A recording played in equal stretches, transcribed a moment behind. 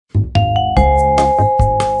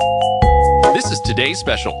is Today's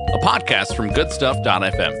Special, a podcast from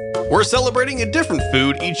goodstuff.fm. We're celebrating a different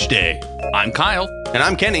food each day. I'm Kyle, And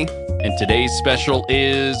I'm Kenny. and today's special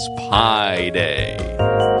is Pie Day.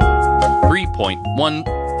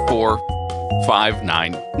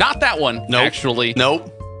 3.1459. Not that one, Nope. actually. Nope.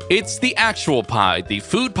 It's the actual pie, the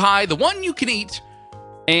food pie, the one you can eat.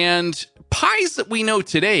 And pies that we know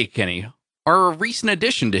today, Kenny, are a recent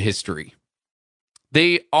addition to history.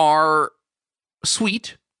 They are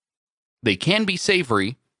sweet, they can be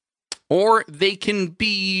savory, or they can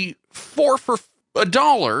be $4 for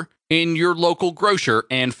 $1 in your local grocer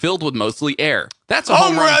and filled with mostly air. That's a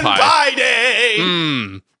home run pie.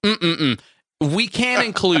 Day! We can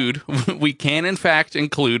include, we can in fact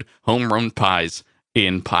include home run pies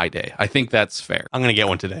in Pie Day. I think that's fair. I'm going to get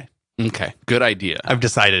one today. Okay, good idea. I've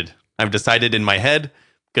decided in my head,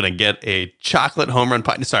 going to get a chocolate home run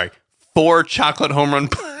pie. Sorry, 4 chocolate home run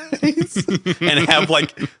pies and have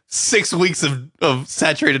like 6 weeks of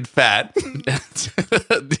saturated fat.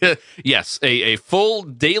 Yes, a full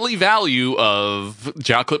daily value of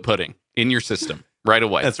chocolate pudding in your system right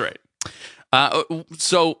away. That's right.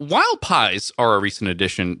 So while pies are a recent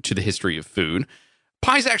addition to the history of food,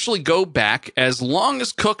 pies actually go back as long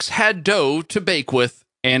as cooks had dough to bake with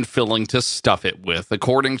and filling to stuff it with,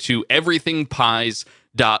 according to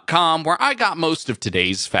everythingpies.com, where I got most of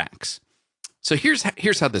today's facts. So here's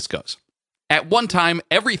how this goes. At one time,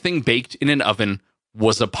 everything baked in an oven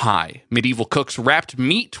was a pie. Medieval cooks wrapped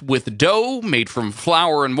meat with dough made from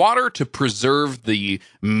flour and water to preserve the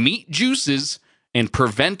meat juices and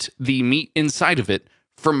prevent the meat inside of it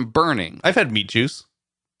from burning. I've had meat juice.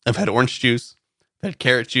 I've had orange juice. I've had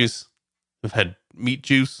carrot juice. I've had meat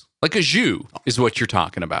juice. Like a jus is what you're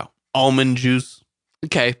talking about. Almond juice.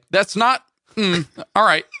 Okay, that's not... all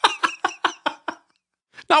right.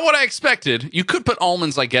 Not what I expected. You could put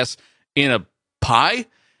almonds, I guess, in a pie.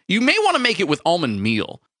 You may want to make it with almond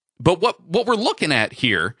meal. But what we're looking at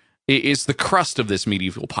here is the crust of this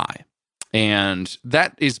medieval pie. And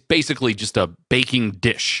that is basically just a baking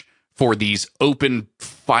dish for these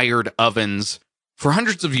open-fired ovens. For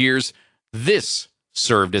hundreds of years, this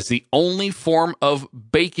served as the only form of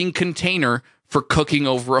baking container for cooking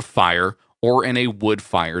over a fire or in a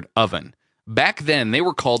wood-fired oven. Back then, they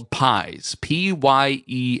were called pies,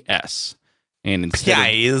 P-Y-E-S. And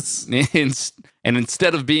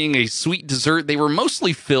instead of being a sweet dessert, they were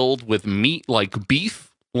mostly filled with meat like beef,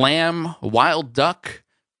 lamb, wild duck,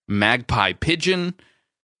 magpie pigeon,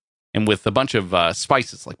 and with a bunch of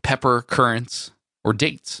spices like pepper, currants, or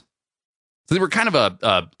dates. So they were kind of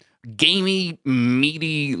a gamey,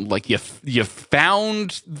 meaty, like you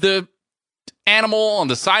found the animal on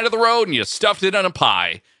the side of the road and you stuffed it in a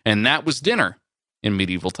pie. And that was dinner in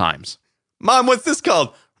medieval times. Mom, what's this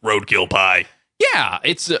called? Roadkill pie. Yeah,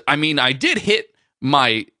 it's. I mean, I did hit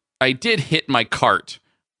my cart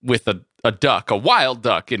with a duck, a wild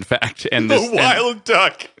duck, in fact, and this wild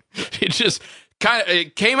duck. It just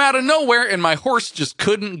it came out of nowhere, and my horse just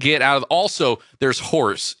couldn't get out of. Also, there's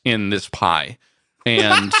horse in this pie,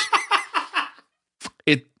 and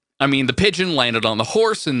the pigeon landed on the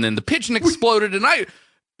horse, and then the pigeon exploded, and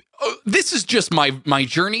this is just my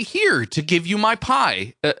journey here to give you my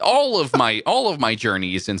pie. All of my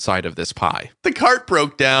journey is inside of this pie. The cart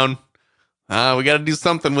broke down. We got to do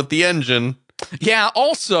something with the engine. Yeah.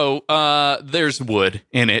 Also, there's wood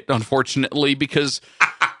in it, unfortunately, because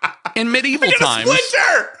in medieval times,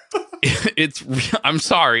 I'm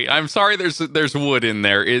sorry. There's wood in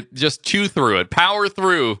there. It just chew through it. Power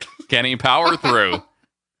through, Kenny. Power through.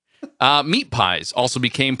 Meat pies also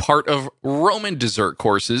became part of Roman dessert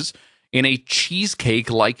courses in a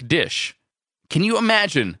cheesecake-like dish. Can you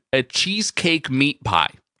imagine a cheesecake meat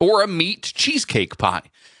pie or a meat cheesecake pie?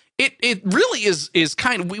 It really is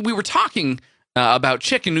kind of... We were talking about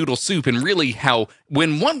chicken noodle soup and really how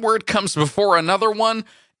when one word comes before another one,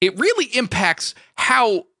 it really impacts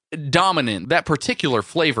how dominant that particular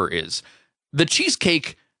flavor is. The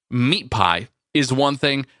cheesecake meat pie is one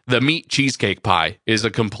thing. The meat cheesecake pie is a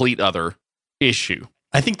complete other issue.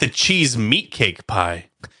 I think the cheese meat cake pie.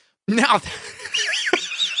 Now,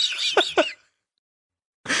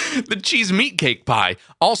 the cheese meat cake pie.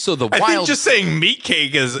 Also, I think just saying meat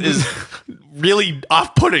cake is really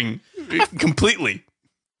off-putting completely.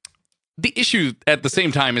 The issue at the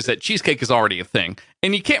same time is that cheesecake is already a thing,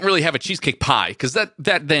 and you can't really have a cheesecake pie because that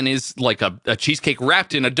then is like a cheesecake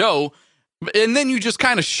wrapped in a dough. And then you just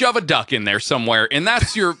kind of shove a duck in there somewhere, and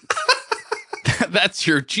that's your that's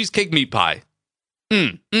your cheesecake meat pie.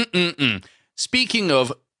 Speaking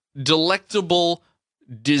of delectable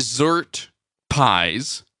dessert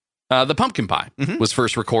pies, the pumpkin pie was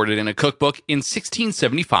first recorded in a cookbook in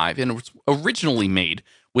 1675, and it was originally made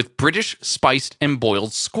with British spiced and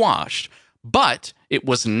boiled squash, but it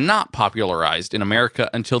was not popularized in America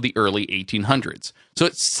until the early 1800s. So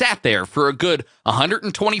it sat there for a good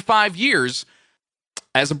 125 years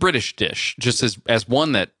as a British dish, just as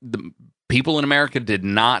one that the people in America did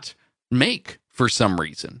not make for some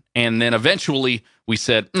reason. And then eventually we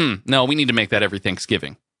said, no, we need to make that every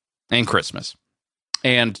Thanksgiving and Christmas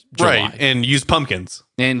and July. Right, and use pumpkins.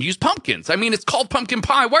 And use pumpkins. I mean, it's called pumpkin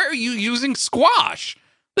pie. Why are you using squash?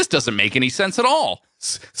 This doesn't make any sense at all.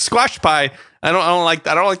 Squash pie. I don't like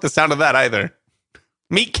the sound of that either.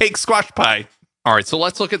 Meat cake squash pie. All right, so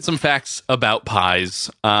let's look at some facts about pies.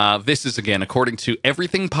 This is, again, according to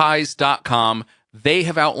everythingpies.com. They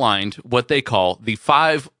have outlined what they call the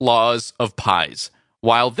 5 laws of pies.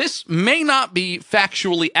 While this may not be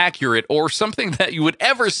factually accurate or something that you would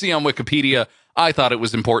ever see on Wikipedia, I thought it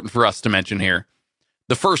was important for us to mention here.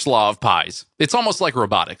 The first law of pies. It's almost like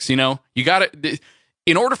robotics, you know? You got to,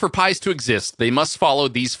 in order for pies to exist, they must follow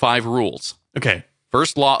these 5 rules. Okay.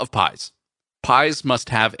 First law of pies. Pies must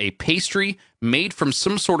have a pastry made from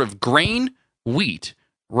some sort of grain, wheat,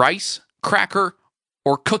 rice, cracker,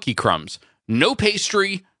 or cookie crumbs. No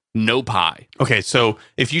pastry, no pie. Okay, so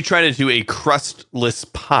if you try to do a crustless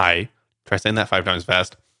pie, try saying that 5 times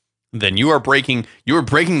fast, then you are breaking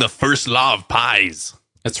the first law of pies.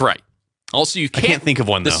 That's right. Also, I can't think of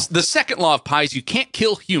one, though. The second law of pies, you can't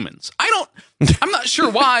kill humans. I'm not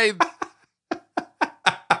sure why.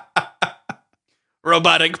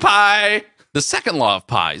 Robotic pie. The second law of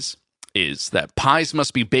pies is that pies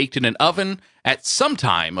must be baked in an oven at some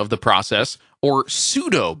time of the process, or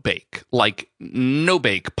pseudo-bake, like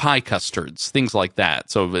no-bake pie custards, things like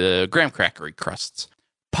that. So graham crackery crusts.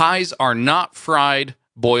 Pies are not fried,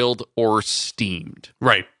 boiled, or steamed.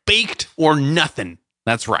 Right. Baked or nothing.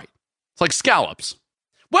 That's right. It's like scallops.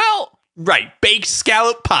 Well, right. Baked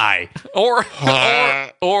scallop pie.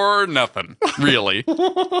 or nothing, really.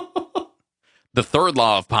 The third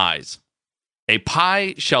law of pies. A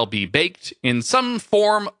pie shall be baked in some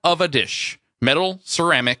form of a dish, metal,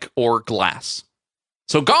 ceramic, or glass.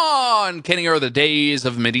 So gone, Kenny, are the days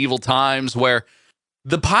of medieval times where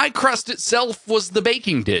the pie crust itself was the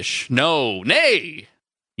baking dish. No, nay,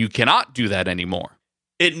 you cannot do that anymore.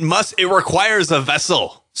 It requires a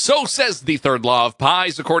vessel. So says the third law of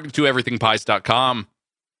pies, according to everythingpies.com.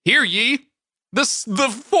 Hear ye, the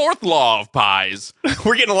fourth law of pies.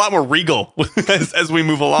 We're getting a lot more regal as we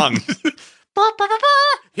move along.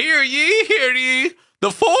 Hear ye.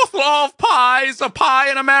 The fourth law of pies, a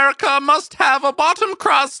pie in America must have a bottom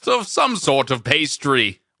crust of some sort of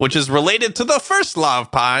pastry. Which is related to the first law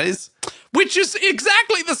of pies. Which is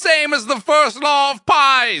exactly the same as the first law of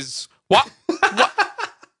pies. What?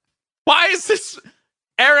 Why is this...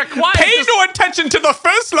 Eric, why Pay no attention to the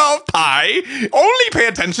first law of pie. Only pay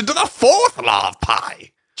attention to the fourth law of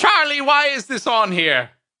pie. Charlie, why is this on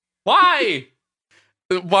here? Why?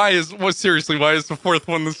 Seriously, why is the fourth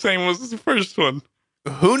one the same as the first one?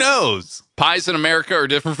 Who knows? Pies in America are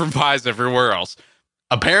different from pies everywhere else.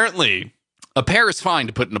 Apparently. A pear is fine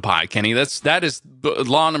to put in a pie, Kenny. That is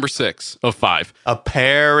law number 6 of 5.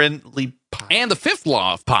 Apparently pie. And the fifth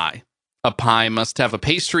law of pie. A pie must have a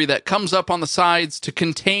pastry that comes up on the sides to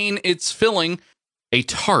contain its filling. A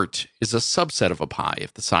tart is a subset of a pie.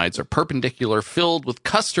 If the sides are perpendicular, filled with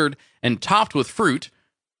custard, and topped with fruit,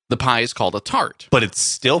 the pie is called a tart. But it's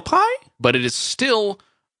still pie? But it is still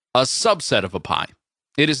a subset of a pie.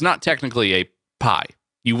 It is not technically a pie.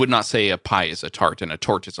 You would not say a pie is a tart and a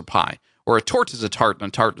tort is a pie. Or a tort is a tart and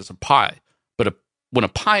a tart is a pie. But when a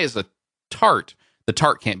pie is a tart, the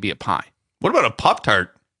tart can't be a pie. What about a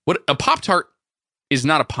Pop-Tart? A Pop-Tart is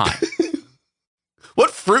not a pie.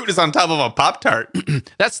 What fruit is on top of a Pop-Tart?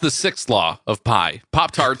 That's the sixth law of pie.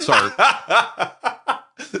 Pop-Tarts are...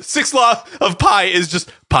 Sixth law of pie is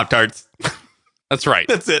just Pop-Tarts. That's right.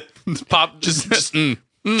 That's it. Just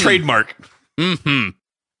trademark. Mm-hmm.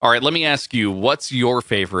 All right, let me ask you, what's your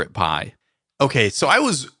favorite pie? Okay, so I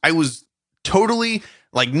was totally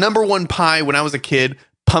like number one pie when I was a kid.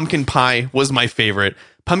 Pumpkin pie was my favorite.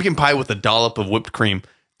 Pumpkin pie with a dollop of whipped cream.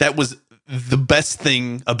 That was the best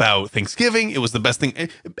thing about Thanksgiving. It was the best thing,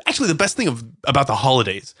 actually the best thing about the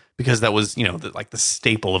holidays, because that was, the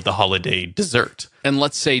staple of the holiday dessert. And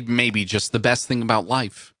let's say maybe just the best thing about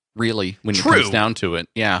life, really, when it True. comes down to it.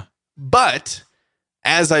 Yeah. But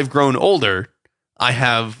as I've grown older, I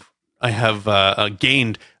have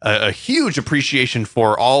gained a huge appreciation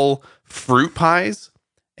for all fruit pies,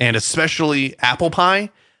 and especially apple pie,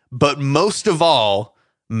 but most of all,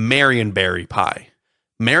 Marionberry pie.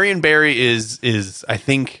 Marionberry is I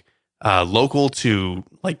think local to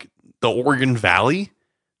like the Oregon Valley,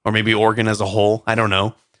 or maybe Oregon as a whole. I don't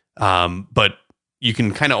know. But you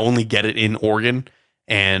can kind of only get it in Oregon,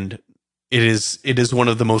 and it is one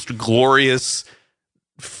of the most glorious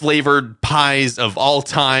flavored pies of all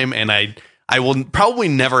time, and I will probably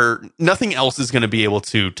never, nothing else is going to be able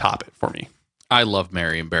to top it for me. I love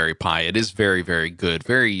Marionberry pie. It is very, very good,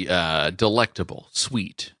 very delectable,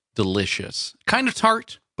 sweet, delicious, kind of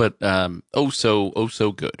tart, but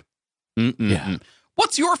so good. Yeah.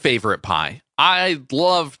 What's your favorite pie? I'd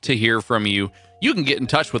love to hear from you. You can get in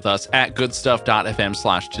touch with us at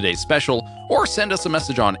goodstuff.fm/today's special, or send us a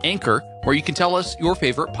message on Anchor, where you can tell us your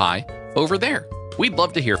favorite pie over there. We'd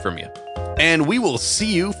love to hear from you. And we will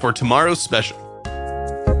see you for tomorrow's special.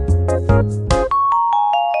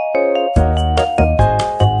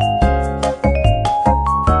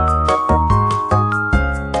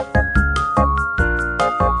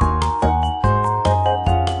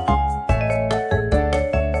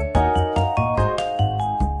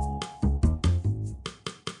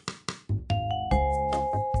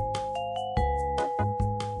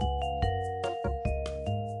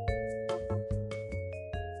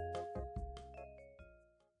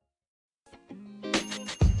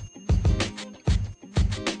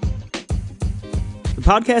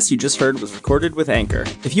 The podcast you just heard was recorded with Anchor.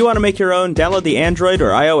 If you want to make your own, download the Android or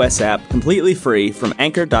iOS app completely free from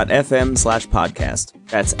anchor.fm/podcast.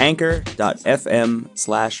 That's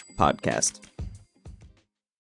anchor.fm/podcast.